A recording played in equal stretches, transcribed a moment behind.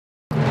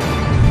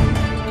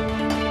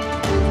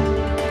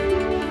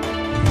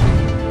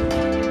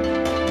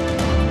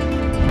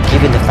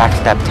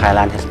fact that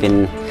Thailand has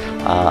been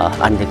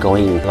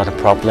undergoing a lot of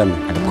problems,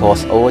 and of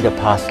course over the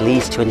past at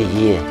least 20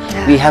 years,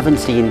 we haven't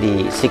seen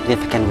the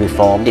significant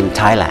reform in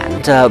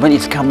Thailand. When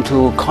it's come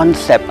to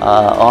concept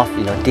of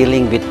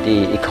dealing with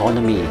the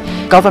economy,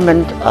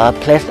 government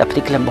plays a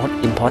particular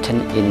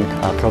importance in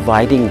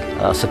providing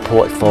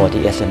support for the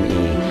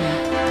SME.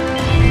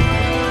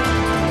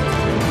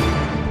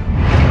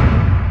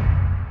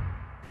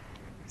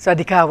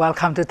 Sawadika,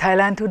 welcome to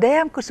Thailand Today.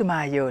 I'm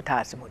Kusumayo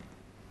Thasamut.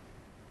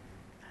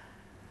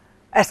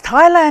 As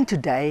Thailand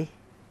today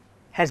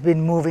has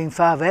been moving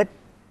forward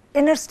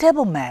in a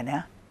stable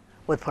manner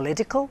with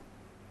political,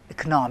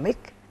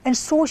 economic and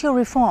social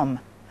reform,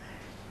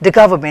 the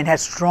government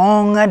has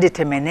strong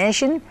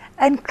determination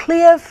and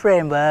clear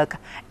framework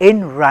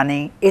in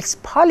running its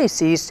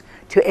policies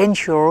to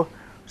ensure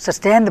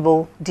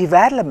sustainable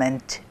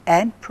development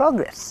and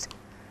progress.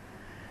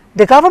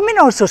 The government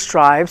also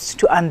strives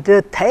to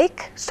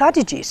undertake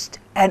strategies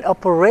and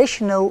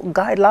operational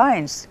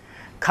guidelines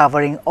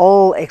covering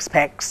all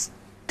aspects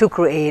to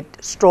create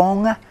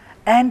strong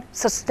and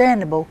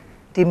sustainable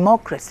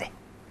democracy.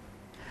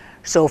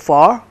 So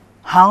far,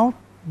 how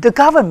the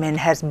government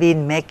has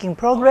been making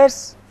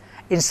progress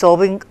in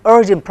solving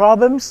urgent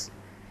problems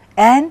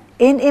and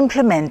in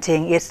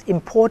implementing its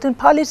important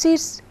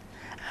policies.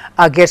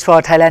 Our guest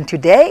for Thailand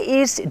Today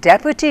is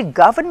Deputy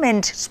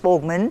Government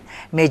Spokesman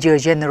Major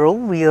General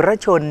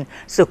Werachon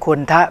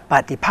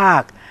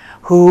Sukondhapatipak,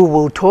 who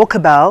will talk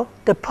about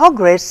the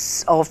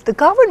progress of the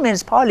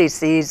government's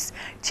policies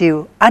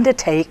to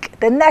undertake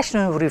the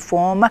national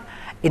reform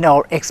in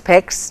all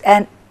aspects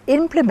and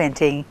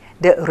implementing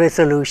the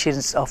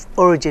resolutions of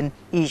urgent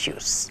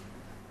issues.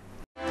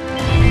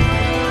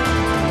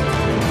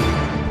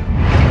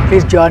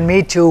 Please join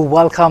me to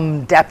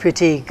welcome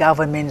Deputy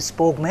Government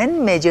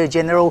Spokesman Major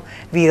General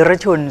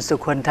Werachon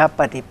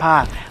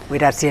Sukondhapatipak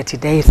with us here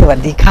today. สวัส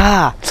ดีค่ะ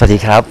สวัสดี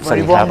ครับ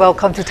Very warm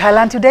welcome to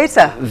Thailand today,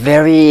 sir.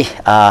 Very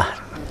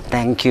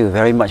thank you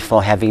very much for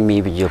having me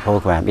with your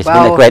program. It's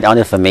been a great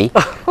honor for me.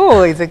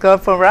 Oh, it's a good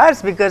for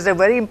us because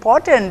it's very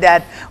important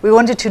that we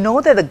wanted to know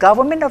that the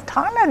government of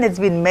Thailand has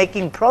been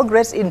making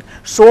progress in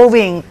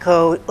solving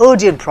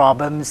urgent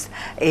problems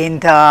in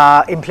the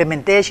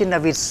implementation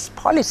of its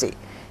policy.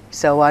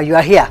 So you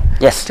are here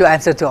to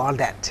answer to all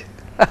that.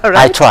 All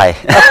right? I try.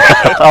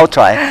 I'll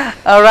try.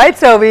 All right,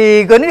 so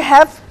we're going to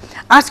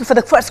ask you for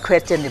the first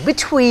question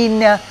between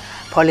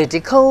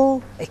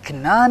political,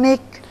 economic,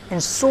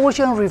 and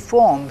social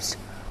reforms.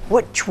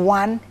 Which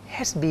one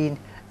has been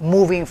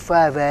moving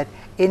forward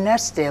in a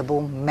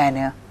stable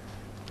manner?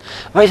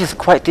 Well, it is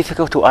quite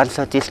difficult to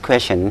answer this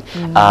question,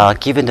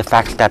 given the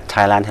fact that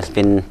Thailand has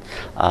been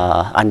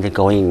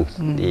undergoing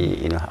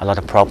a lot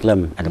of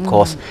problems, and of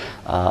course,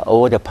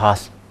 over the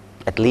past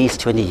at least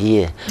 20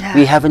 years,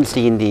 we haven't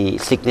seen the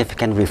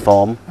significant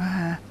reform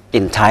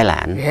in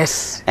Thailand.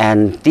 Yes.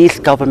 And this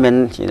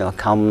government,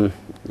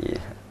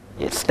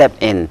 step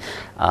in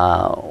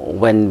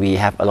when we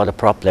have a lot of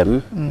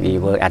problem. We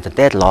were at the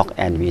deadlock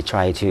and we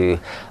try to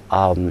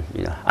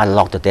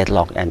unlock the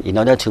deadlock and in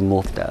order to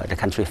move the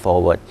country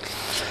forward.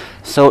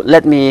 So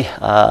let me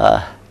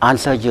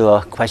answer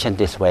your question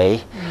this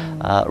way.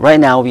 Right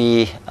now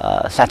we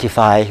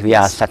satisfied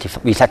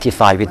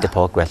with the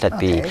progress that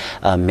we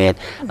made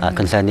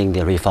concerning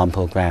the reform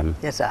program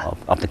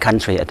of the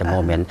country at the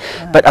moment.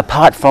 But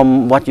apart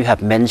from what you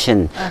have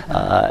mentioned,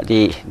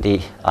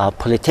 the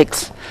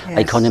politics,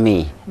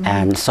 economy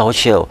and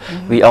social,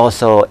 we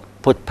also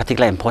put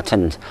particular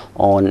importance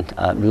on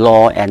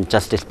law and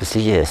justice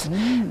procedures,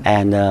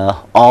 and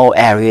all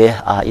areas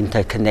are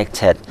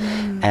interconnected.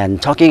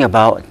 And talking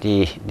about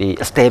the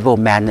stable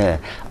manner,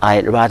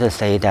 I'd rather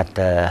say that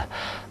the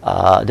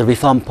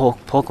reform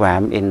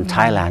program in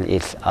Thailand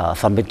is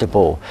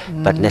formidable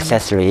but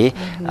necessary.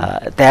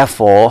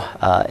 Therefore,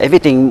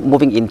 everything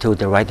moving into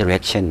the right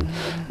direction.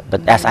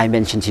 But as I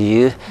mentioned to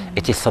you,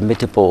 it is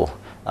formidable.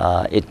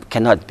 It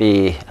cannot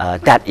be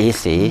that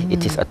easy.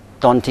 It is a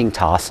daunting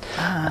task.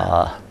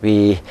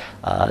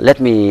 Let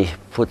me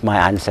put my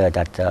answer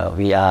that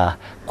we are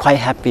quite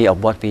happy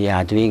of what we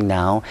are doing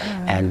now,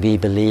 and we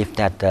believe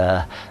that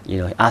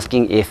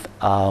asking if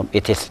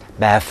it is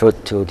bear fruit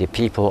to the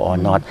people or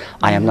not,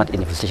 I am not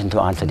in a position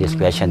to answer this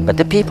question. But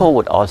the people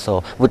would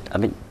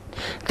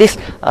this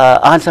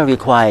answer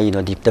require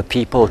the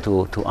people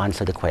to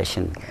answer the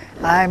question.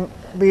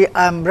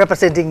 I'm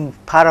representing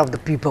part of the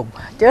people.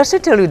 Just to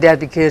tell you that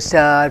because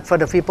for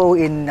the people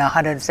in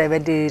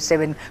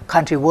 177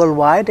 countries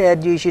worldwide,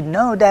 you should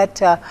know that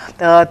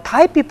the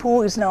Thai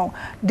people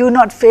do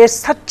not face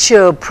such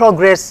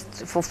progress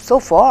so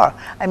far.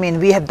 I mean,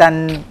 we have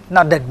done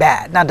not that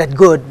bad, not that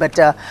good, but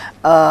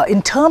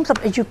in terms of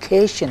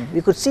education,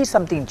 we could see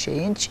something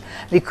change.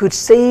 We could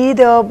see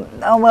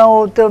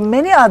the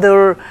many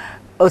other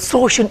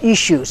social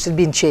issues have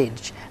been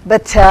changed.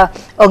 But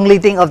only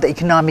thing of the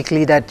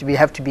economically that we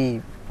have to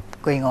be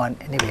going on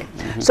anyway.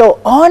 So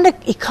on the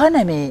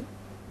economy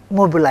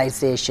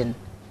mobilization,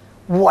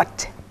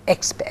 what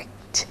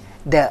aspect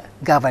the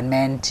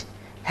government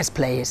has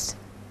placed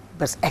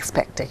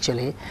expect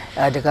actually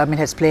the government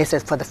has placed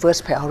as for the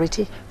first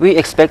priority? We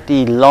expect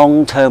the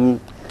long-term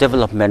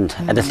development.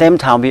 At the same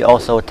time, we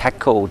also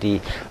tackle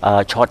the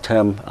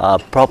short-term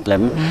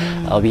problem.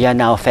 We are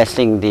now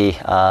facing the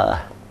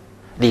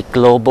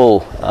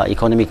global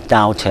economic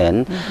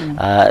downturn.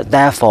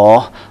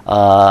 Therefore,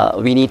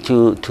 we need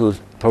to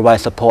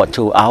provide support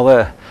to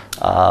our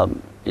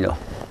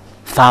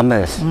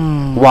farmers.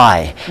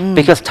 Why?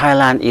 Because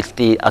Thailand is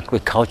the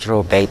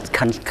agricultural-based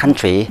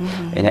country,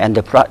 and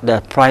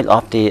the price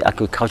of the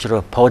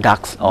agricultural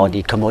products or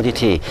the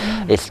commodity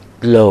is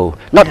low.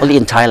 Not only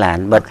in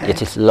Thailand, but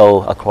it is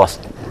low across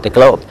the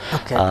globe.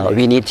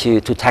 We need to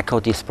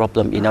tackle this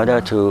problem in order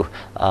to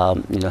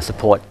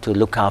support, to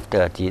look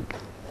after the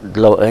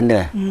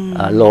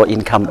low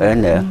income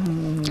earner.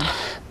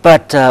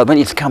 But when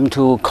it comes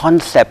to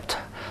concept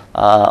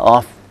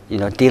of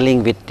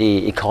dealing with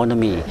the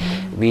economy,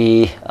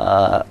 we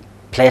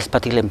place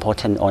particular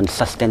importance on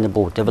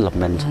sustainable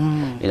development.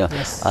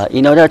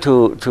 In order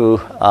to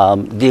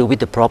deal with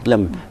the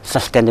problem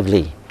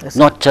sustainably,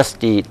 not just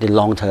the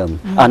long term,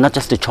 not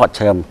just the short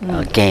term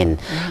gain.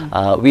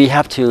 We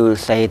have to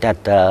say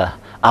that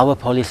our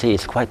policy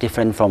is quite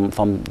different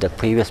from the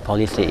previous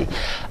policy.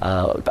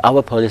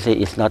 Our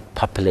policy is not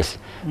populist,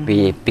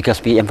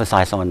 because we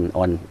emphasize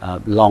on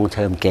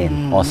long-term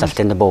gain or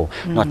sustainable,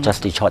 not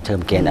just the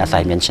short-term gain, as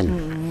I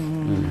mentioned.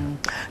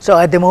 So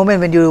at the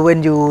moment when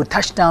you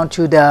touch down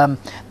to the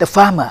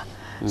farmer,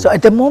 so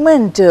at the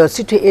moment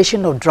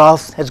situation of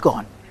drought has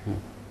gone.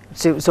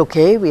 So it's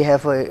okay, we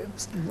have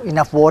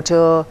enough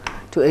water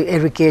to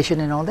irrigation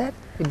and all that.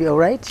 It'll be all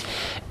right?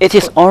 It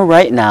is all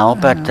right now,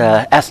 but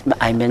as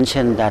I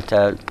mentioned, that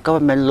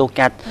government look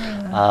at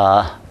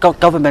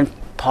government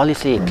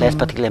policy place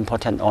particular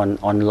importance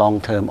on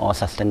long-term or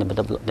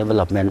sustainable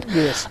development.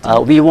 Yes.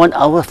 We want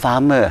our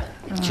farmer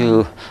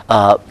to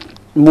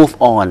move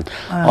on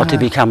or to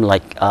become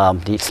like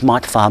the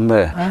smart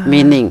farmer,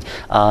 meaning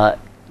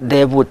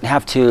they would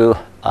have to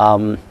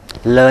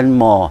learn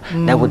more.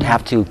 They would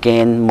have to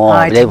gain more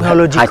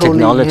high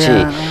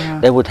technology.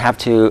 They would have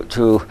to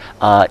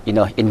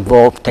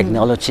involve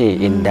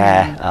technology in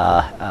their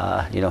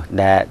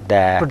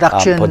their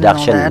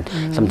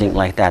production, something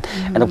like that.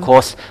 And of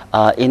course,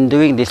 in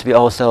doing this, we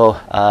also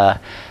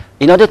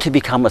in order to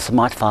become a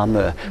smart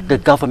farmer, the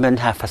government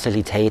have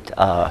facilitated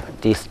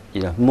this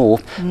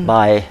move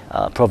by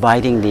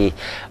providing the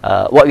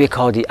what we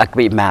call the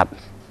agri-map.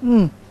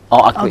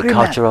 Or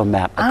agricultural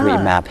map,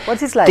 agri-map.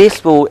 What is like?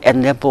 This will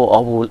enable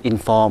or will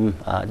inform,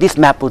 this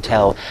map will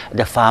tell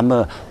the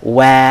farmer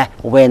where,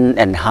 when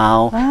and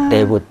how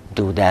they would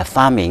do their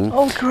farming.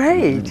 Oh,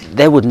 great.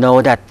 They would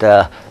know that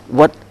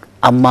what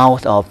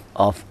amount of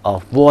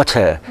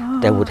water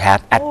they would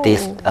have at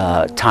this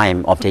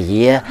time of the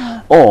year,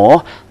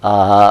 or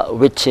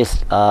which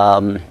is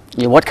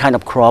what kind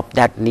of crop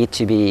that need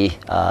to be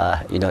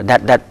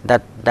that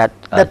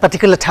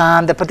particular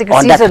time, the particular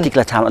on season. that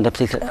particular time, on the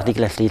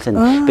particular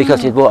season,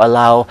 because it will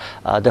allow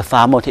the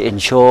farmer to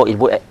ensure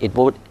it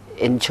would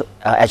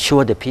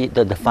assure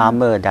the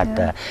farmer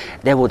that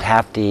they would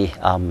have the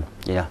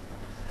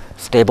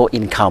stable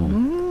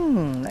income.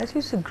 That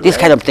is great. This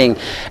kind of thing,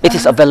 it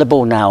is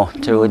available now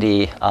through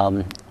the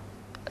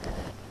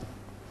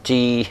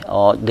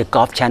the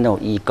Golf Channel,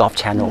 e-Golf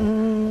Channel.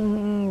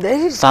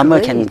 Farmer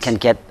can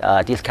get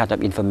this kind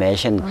of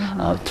information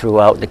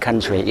throughout the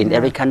country, in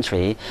every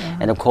country.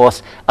 And of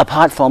course,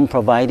 apart from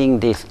providing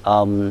this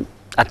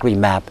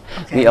agri-map,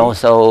 we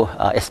also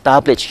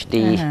establish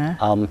the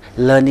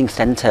learning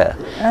center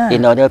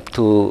in order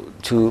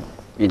to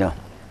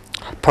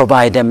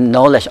provide them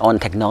knowledge on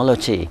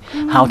technology,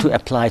 how to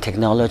apply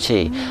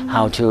technology,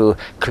 how to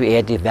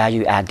create the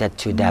value added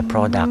to their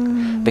product.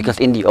 Because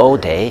in the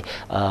old day,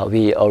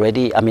 we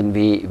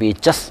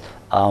just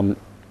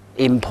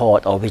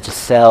import or we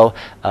just sell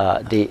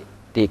the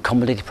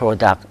commodity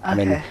product.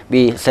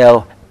 We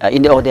sell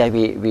in the old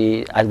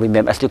day.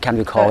 I still can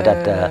recall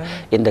that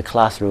in the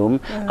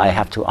classroom I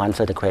have to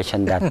answer the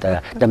question that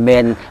the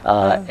main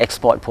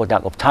export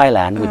product of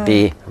Thailand would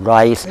be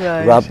rice,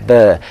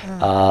 rubber,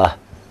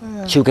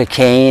 sugar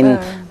cane,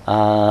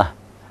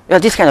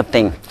 this kind of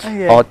thing,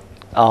 or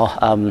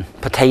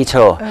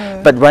potato.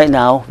 But right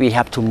now we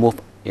have to move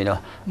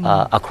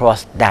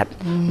across that.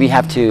 We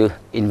have to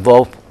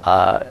involve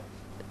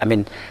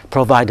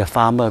provide the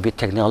farmer with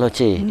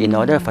technology in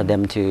order for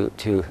them to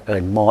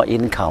earn more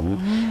income,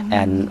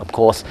 and of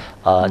course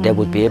they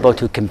would be able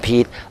to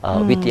compete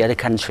with the other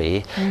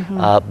country.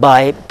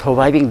 By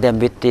providing them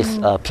with this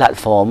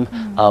platform,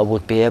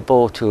 would be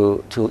able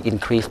to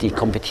increase the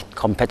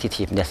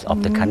competitiveness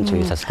of the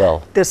countries as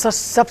well. The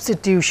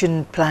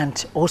substitution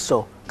plant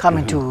also come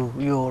into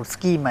your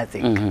scheme, I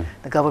think,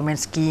 the government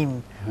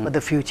scheme for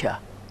the future.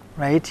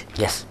 Right?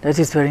 Yes. That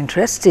is very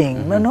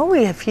interesting. No,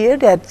 we have here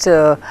that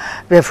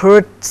we have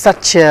heard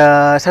such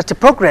a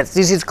progress.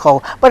 This is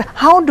called. But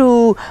how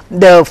do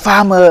the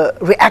farmer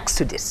react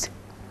to this?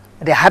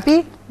 They're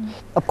happy,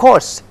 of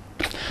course.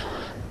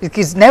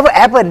 It's never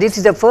happened. This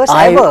is the first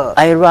ever.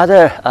 I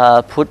rather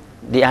put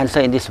the answer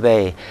in this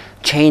way.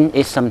 change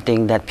is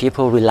something that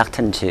people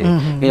reluctant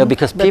to,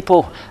 because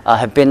people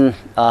have been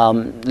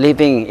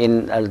living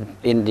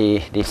in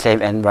the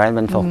same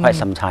environment for quite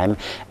some time,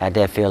 and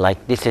they feel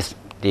like this is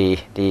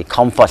the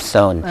comfort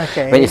zone.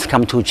 Okay. When it's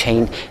come to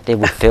change, they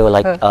would feel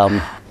like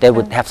they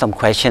would have some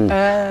question.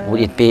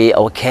 Would it be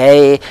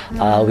okay?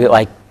 Will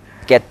I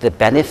get the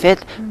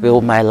benefit?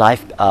 Will my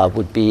life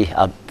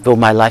will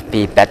my life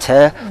be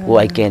better? Will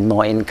I gain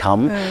more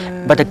income?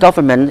 But the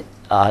government,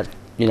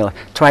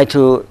 try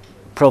to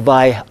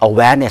provide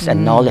awareness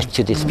and knowledge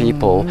to these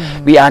people.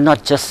 We are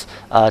not just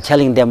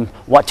telling them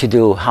what to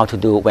do, how to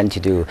do, when to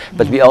do,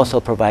 but we also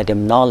provide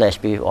them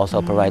knowledge. We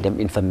also provide them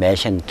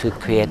information to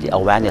create the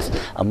awareness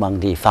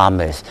among the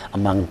farmers,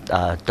 among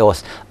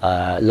those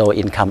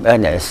low-income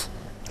earners.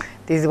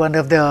 This is one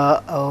of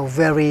the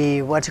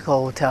very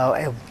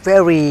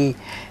very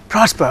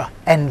prosper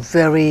and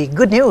very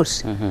good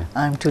news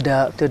to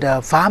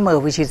the farmer,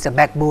 which is the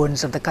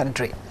backbones of the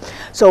country.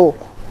 So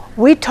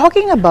we're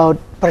talking about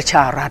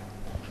Pracharat,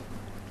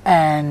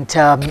 and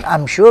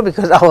I'm sure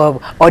because our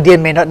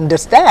audience may not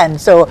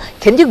understand. So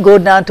can you go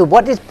down to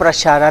what is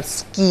Pracharat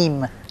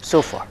scheme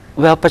so far?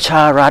 Well,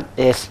 Pracharat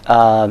is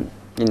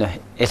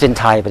it's in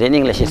Thai, but in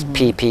English it's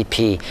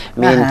PPP,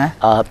 means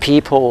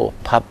people,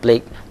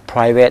 public,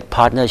 private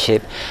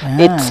partnership.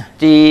 It's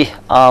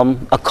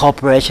a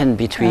cooperation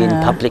between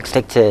public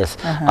sectors,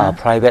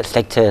 private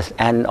sectors,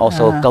 and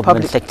also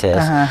government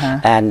sectors,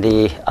 and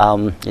the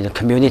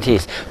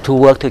communities to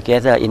work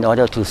together in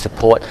order to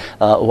support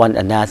one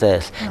another.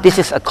 This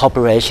is a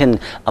cooperation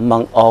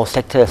among all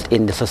sectors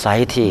in the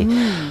society.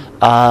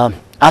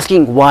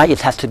 Asking why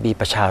it has to be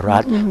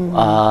Pracharat,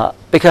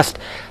 because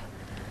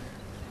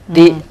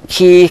the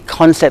key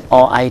concept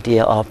or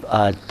idea of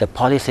the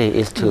policy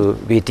is to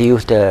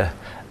reduce the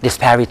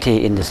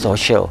disparity in the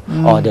social,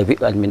 or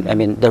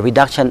the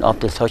reduction of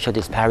the social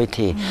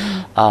disparity.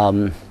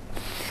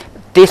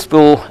 This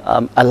will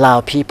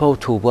allow people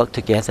to work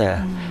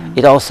together.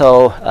 It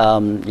also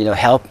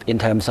help in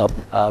terms of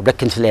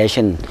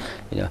reconciliation.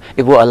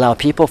 It will allow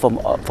people from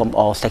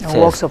all sectors,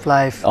 walks of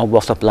life,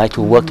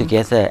 to work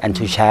together and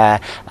to share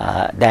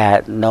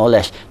their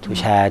knowledge, to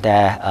share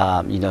their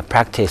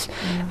practice,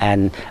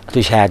 and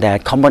to share their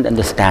common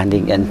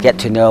understanding and get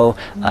to know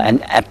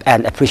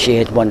and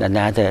appreciate one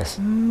another.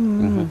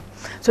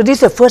 So this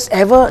is the first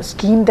ever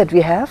scheme that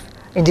we have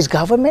in this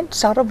government.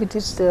 Saurabh, it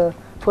is the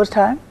first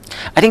time?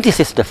 I think this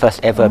is the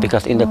first ever,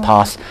 because in the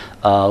past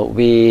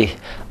we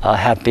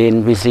have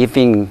been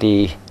receiving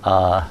the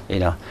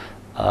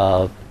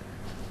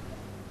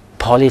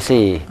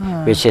policy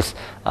which is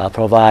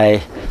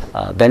provide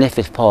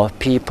benefits for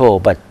people,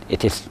 but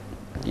it is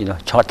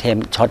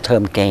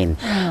short-term gain,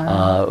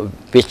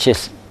 which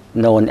is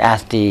known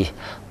as the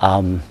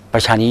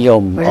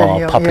Prachaniyom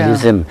or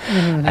populism.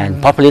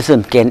 And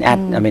populism gain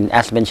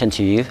as mentioned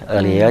to you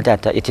earlier,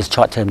 that it is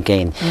short-term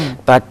gain,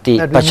 but the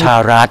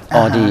Pracharat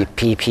or the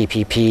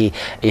PPPP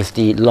is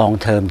the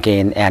long-term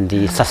gain and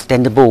the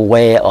sustainable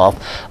way of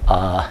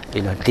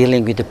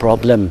dealing with the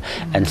problem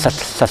and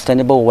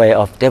sustainable way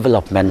of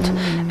development.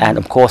 And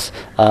of course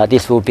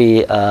this will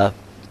be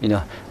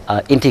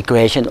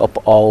integration of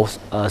all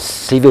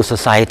civil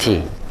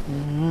society.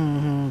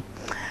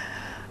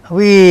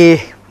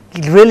 We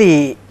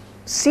really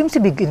seems to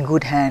be in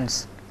good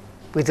hands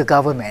with the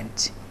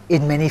government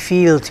in many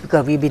fields,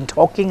 because we've been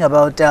talking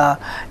about the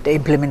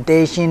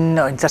implementation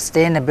and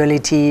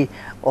sustainability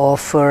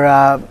of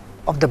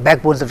the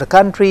backbones of the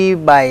country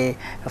by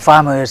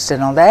farmers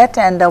and all that,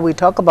 and we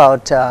talk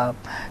about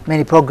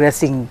many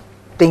progressing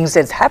things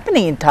that's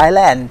happening in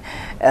Thailand.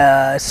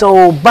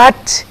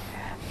 But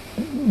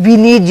we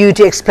need you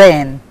to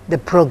explain the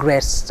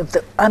progress of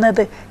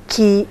another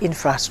key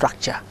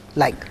infrastructure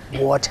like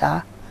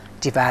water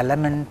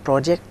development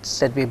projects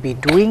that we've been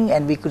doing,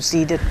 and we could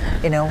see that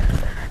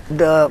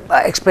the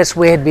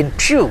expressway had been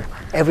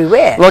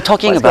everywhere. We're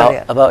talking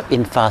about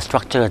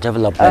infrastructure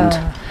development.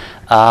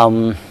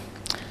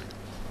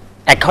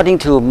 According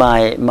to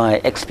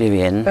my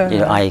experience,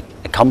 I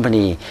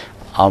accompany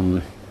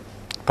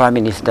Prime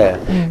Minister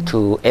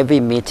to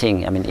every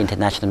meeting,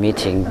 international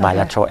meeting,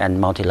 bilateral and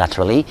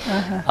multilaterally.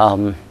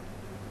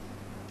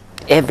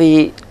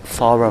 Every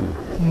forum,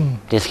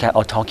 this guy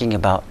are talking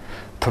about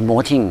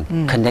promoting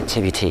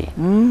connectivity,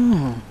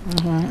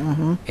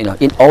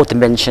 in all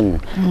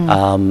dimensions,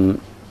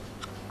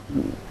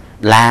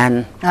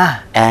 land,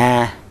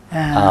 air,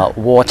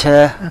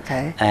 water,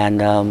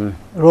 and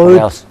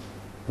road,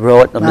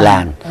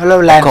 land.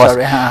 Of course,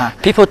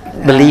 people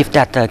believe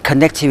that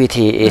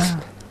connectivity is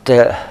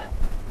a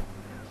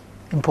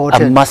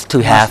must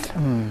to have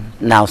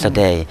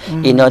nowadays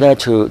in order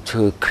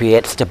to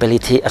create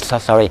stability.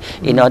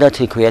 In order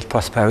to create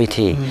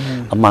prosperity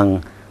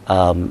among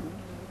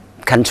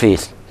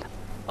countries,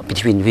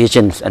 between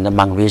regions and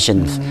among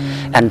regions.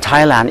 And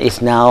Thailand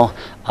is now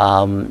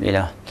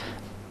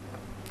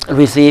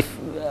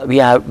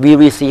we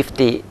receive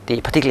the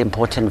particularly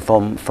important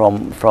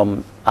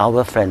from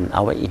our friend,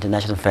 our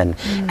international friend,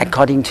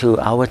 according to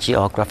our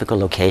geographical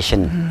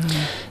location.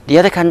 The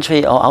other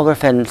country or our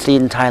friend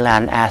seen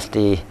Thailand as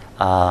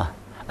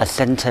a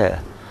center,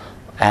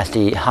 as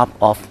the hub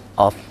of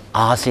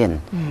ASEAN,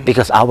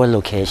 because our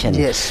location.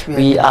 Yes,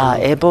 we are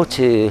able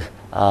to,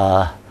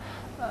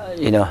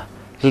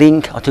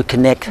 link or to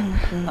connect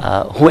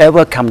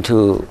whoever come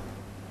to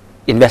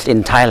invest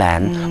in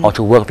Thailand or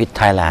to work with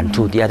Thailand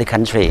to the other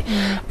country.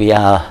 We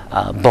are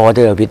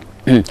border with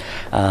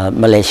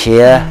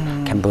Malaysia,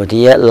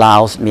 Cambodia,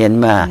 Laos,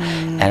 Myanmar,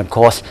 and of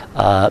course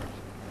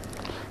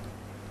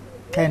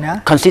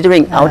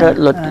considering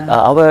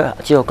our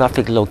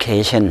geographic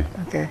location,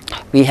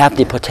 we have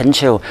the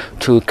potential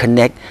to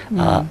connect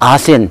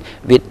ASEAN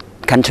with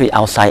country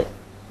outside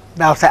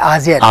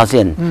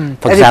ASEAN.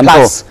 For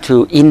example,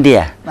 to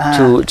India,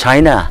 to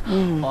China.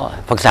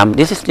 For example,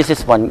 this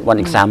is one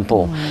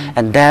example,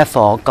 and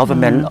therefore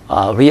government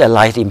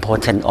realize the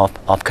importance of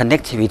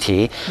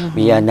connectivity.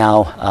 We are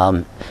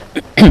now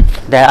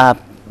there are,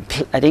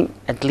 I think,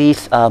 at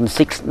least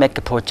 6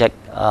 mega projects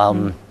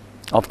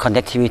of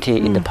connectivity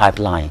in the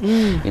pipeline.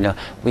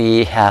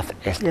 We have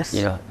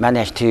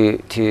managed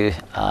to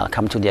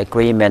come to the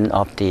agreement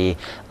of the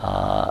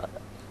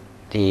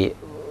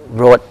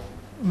road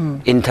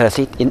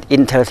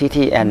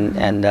intercity and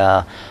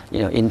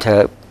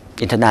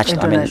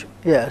international.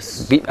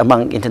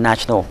 Among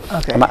international,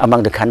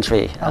 among the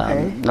country,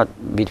 not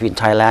between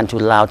Thailand to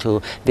Laos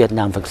to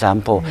Vietnam, for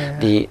example.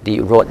 The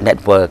road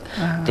network,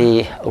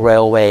 the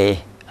railway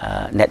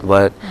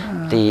network,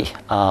 the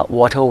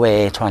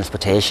waterway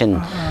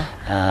transportation.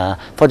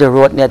 For the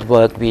road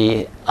network,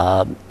 we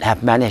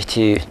have managed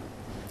to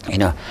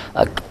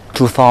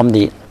form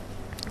the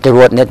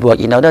road network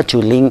in order to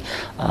link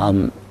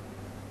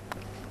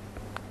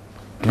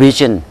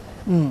region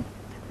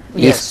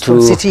east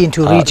to city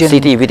into region,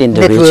 city within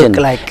the region,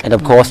 and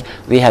of course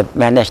we have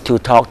managed to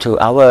talk to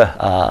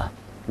our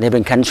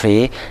neighboring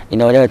country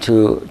in order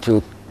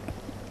to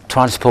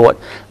transport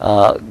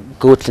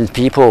goods and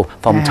people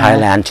from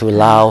Thailand to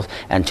Laos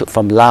and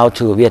from Laos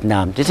to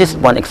Vietnam. This is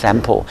one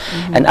example,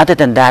 and other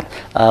than that,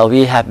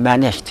 we have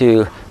managed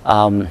to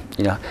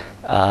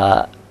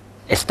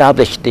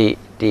establish the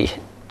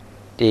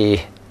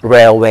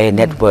railway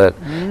network,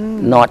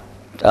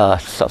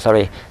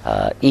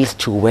 east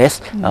to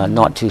west,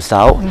 north to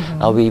south.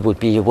 We would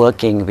be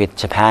working with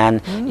Japan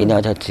in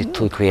order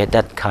to create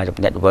that kind of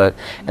network,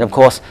 and of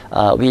course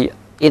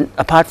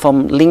apart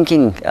from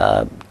linking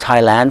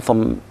Thailand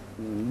from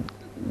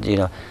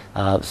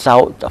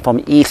south,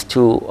 from east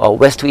to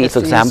west to east, for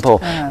example,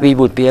 we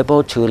would be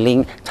able to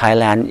link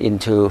Thailand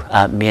into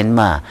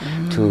Myanmar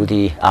to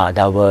the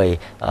Dawei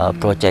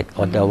project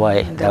or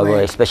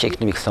Dawei Special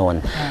Economic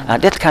Zone.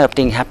 That kind of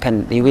thing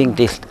happened during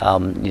this,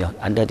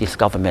 under this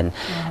government.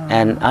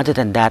 And other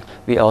than that,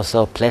 we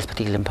also place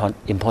particular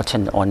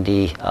importance on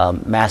the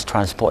mass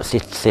transport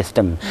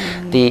system.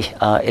 The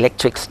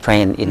electric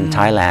train in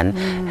Thailand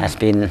has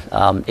been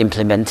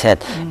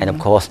implemented, and of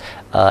course,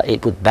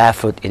 it would bear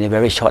fruit in a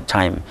very short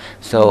time.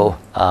 So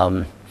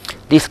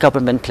this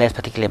government plays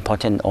particular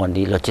importance on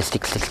the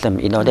logistics system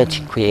in order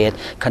to create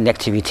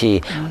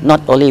connectivity,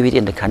 not only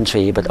within the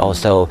country but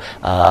also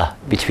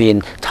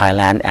between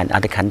Thailand and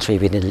other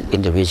countries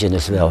in the region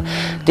as well.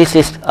 This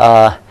is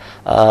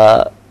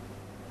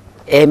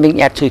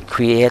aiming at to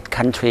create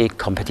country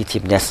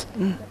competitiveness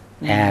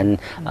and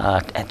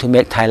to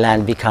make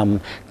Thailand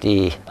become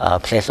the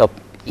place of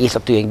ease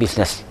of doing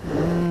business.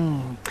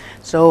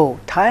 So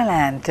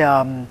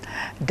Thailand,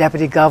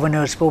 Deputy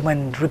Governor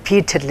spokesman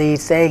repeatedly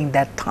saying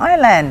that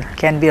Thailand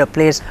can be a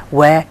place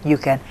where you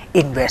can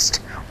invest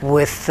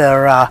with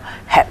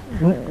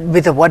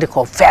what they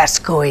call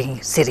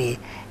fast-growing city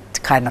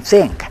kind of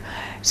thing.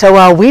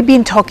 So we've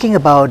been talking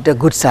about the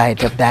good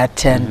side of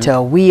that, and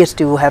we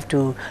still have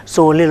to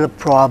solve a little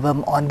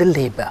problem on the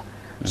labor.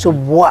 So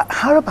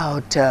how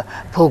about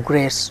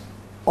progress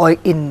or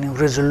in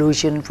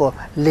resolution for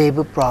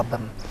labor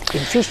problem in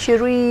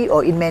fishery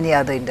or in many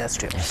other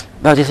industries? Yes.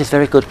 Well, this is a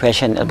very good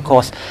question. Of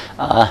course,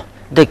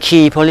 the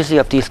key policy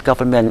of this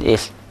government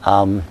is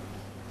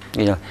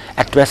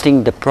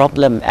addressing the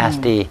problem as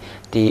the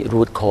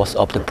root cause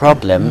of the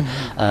problem.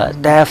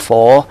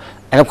 Therefore,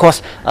 and of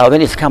course,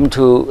 when it comes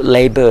to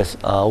labor's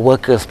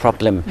workers'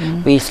 problem,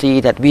 we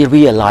see that we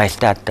realize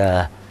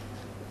that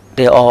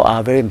they all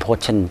are very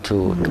important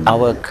to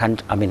our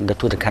country. I mean,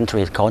 to the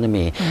country's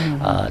economy.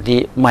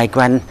 The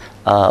migrant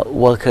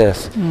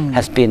workers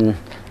has been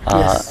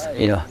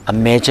a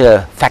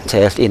major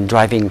factors in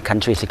driving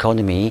country's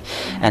economy,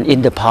 and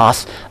in the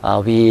past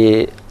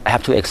we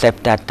have to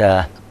accept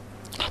that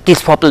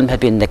this problem has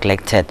been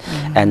neglected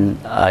and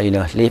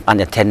leave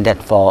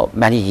unattended for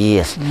many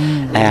years,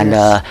 and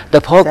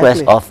the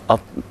progress of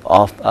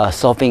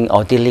solving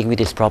or dealing with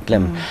this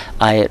problem,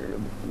 I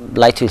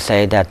like to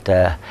say that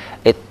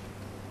it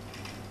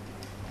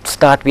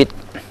start with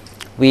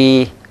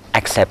we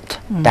accept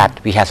that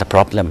we have a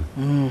problem.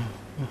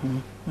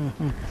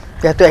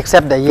 We have to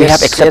accept that. Yes, we have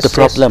to accept the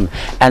problem,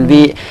 and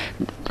we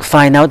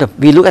find out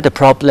we look at the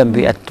problem,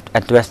 we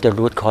address the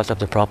root cause of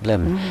the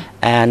problem,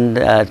 and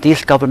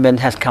this government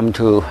has come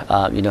to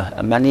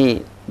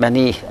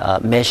many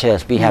measures.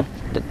 We have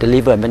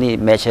delivered many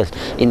measures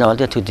in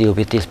order to deal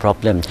with this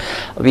problem.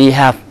 We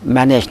have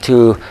managed to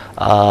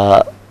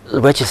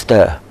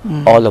register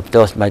all of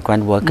those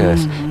migrant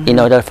workers in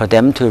order for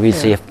them to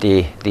receive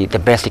the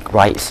basic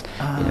rights.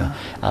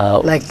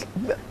 Like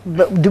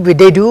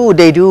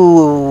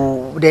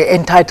they're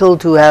entitled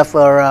to have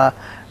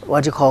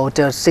what you call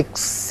the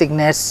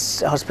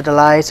sickness,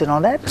 hospitalized, and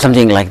all that.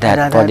 Something like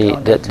that for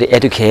the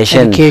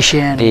education,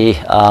 the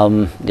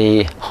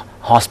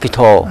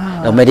hospital,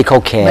 the medical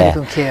care,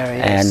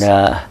 yes.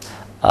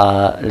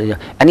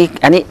 And any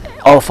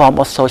all form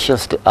of social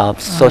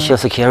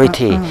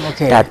security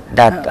that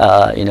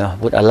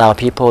would allow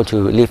people to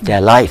live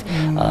their life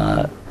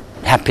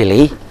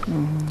happily.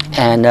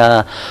 And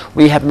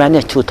we have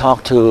managed to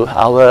talk to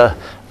our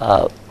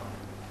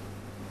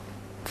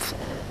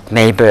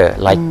neighbor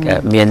like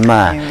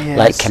Myanmar, yes.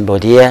 like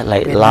Cambodia,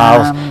 like Vietnam.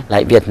 Laos,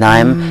 like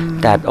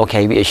Vietnam, that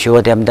we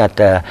assure them that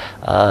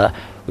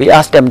we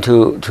ask them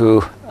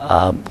to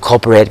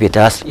cooperate with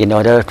us in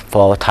order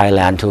for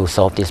Thailand to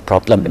solve this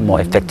problem more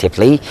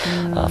effectively.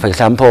 For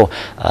example,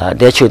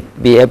 they should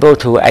be able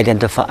to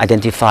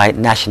identify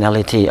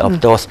nationality of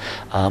those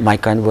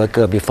migrant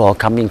workers before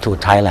coming to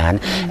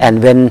Thailand.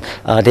 And when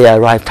they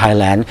arrive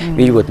Thailand,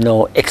 we would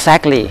know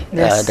exactly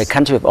the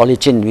country of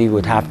origin. We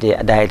would have their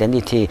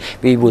identity.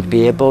 We would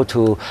be able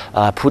to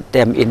put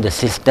them in the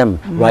system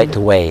right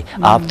away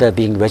after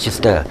being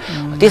registered.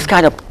 This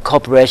kind of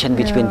cooperation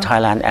between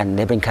Thailand and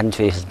neighboring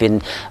countries has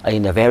been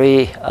in a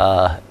very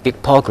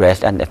big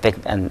progress and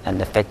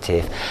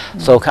effective.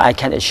 So I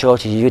can assure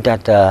to you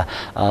that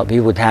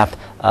we would have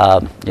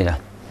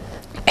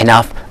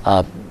enough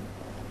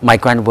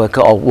migrant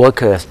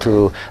workers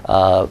to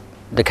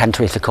the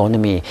country's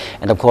economy.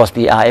 And of course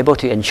we are able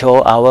to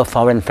ensure our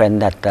foreign friends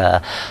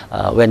that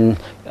when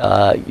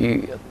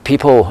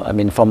people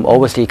from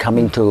overseas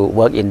coming to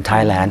work in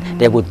Thailand,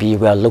 they would be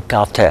well looked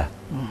after.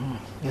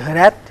 You heard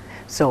that?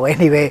 So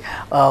anyway,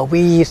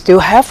 we still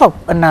have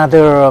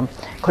another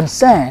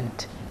concern,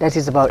 that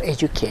is about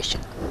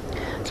education.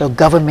 So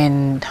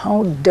government,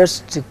 how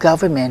does the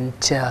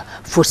government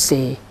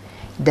foresee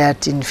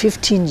that in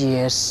 15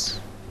 years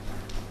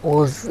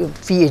all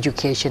free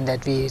education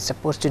that we are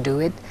supposed to do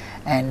it,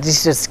 and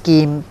this is a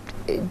scheme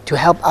to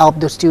help out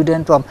the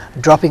student from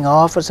dropping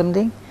off or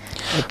something?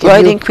 Well,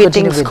 I think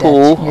quitting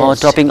school or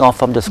dropping off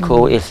from the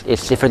school is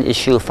different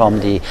issue from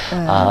the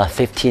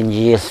 15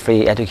 years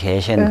free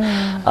education.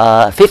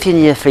 15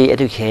 years free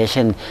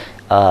education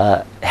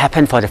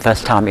happened for the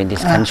first time in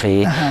this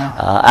country.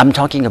 I'm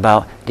talking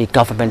about the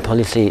government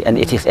policy, and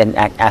it is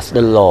enacted as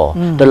the law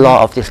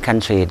of this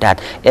country,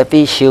 that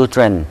every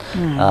children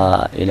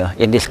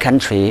in this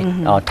country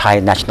or Thai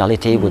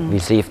nationality would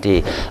receive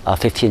the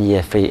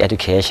 15-year free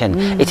education.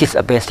 It is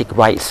a basic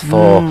right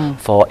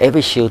for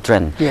every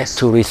children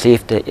to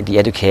receive the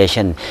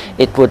education.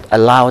 It would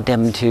allow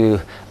them to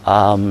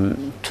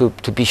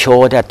be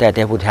sure that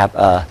they would have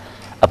a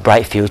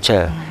bright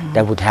future.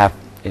 They would have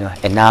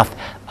enough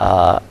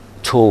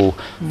tool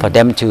for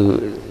them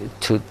to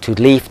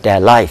live their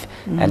life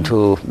and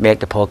to make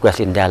the progress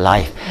in their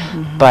life.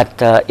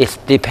 But it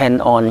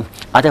depends on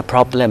other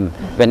problem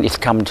when it's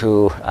come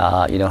to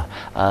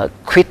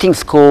quitting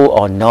school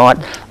or not.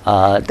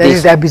 That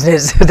is their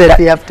business that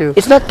we have to.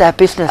 It's not their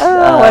business.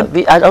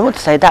 I would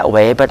say that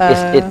way, but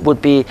it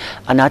would be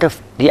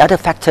the other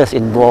factors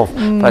involved.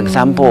 For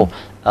example,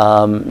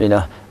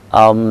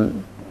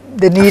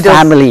 the need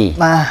family,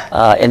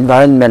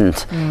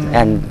 environment,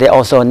 and they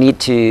also need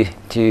to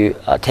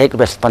take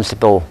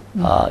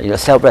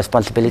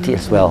self-responsibility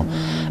as well.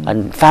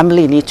 And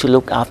family need to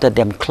look after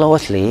them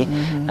closely.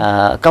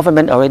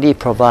 Government already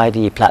provide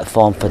the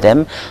platform for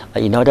them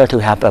in order to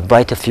have a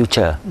brighter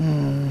future.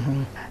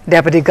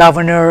 Deputy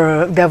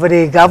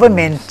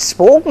Government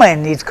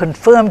spokesman is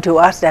confirmed to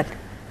us that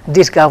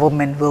this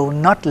government will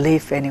not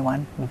leave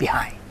anyone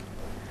behind.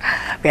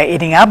 We are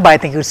ending up by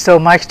thank you so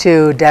much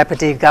to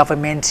Deputy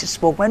Government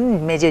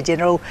Spokesman Major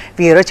General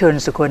Werachon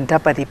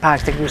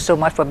Sukondhapatipak. Thank you so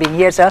much for being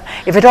here, sir.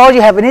 If at all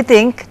you have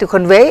anything to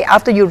convey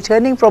after you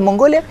returning from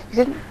Mongolia,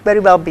 you can very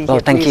well be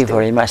here. Thank you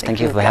very much. Thank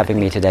you for having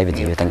me today with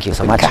you. Thank you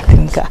so much. ส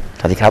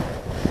วัสดีครับ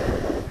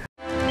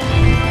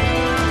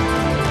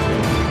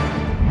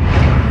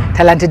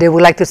Thailand Today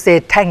would like to say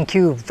thank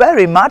you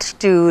very much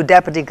to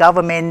Deputy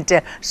Government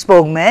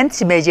Spokesman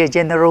Major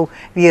General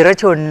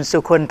Werachon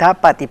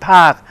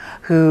Sukondhapatipak,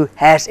 who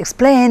has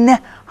explained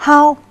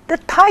how the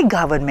Thai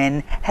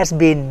government has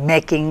been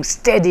making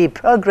steady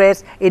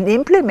progress in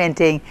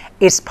implementing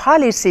its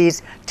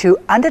policies to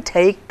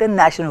undertake the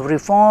national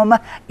reform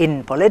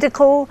in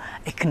political,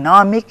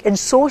 economic and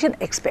social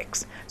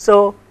aspects,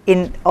 so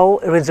in all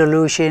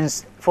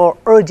resolutions for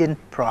urgent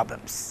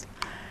problems.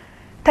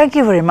 Thank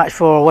you very much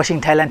for watching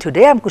Thailand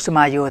Today. I'm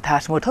Kusuma Yotha.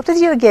 Hope to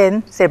see you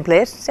again, same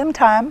place, same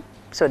time.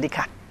 สวัสดี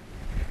ค่ะ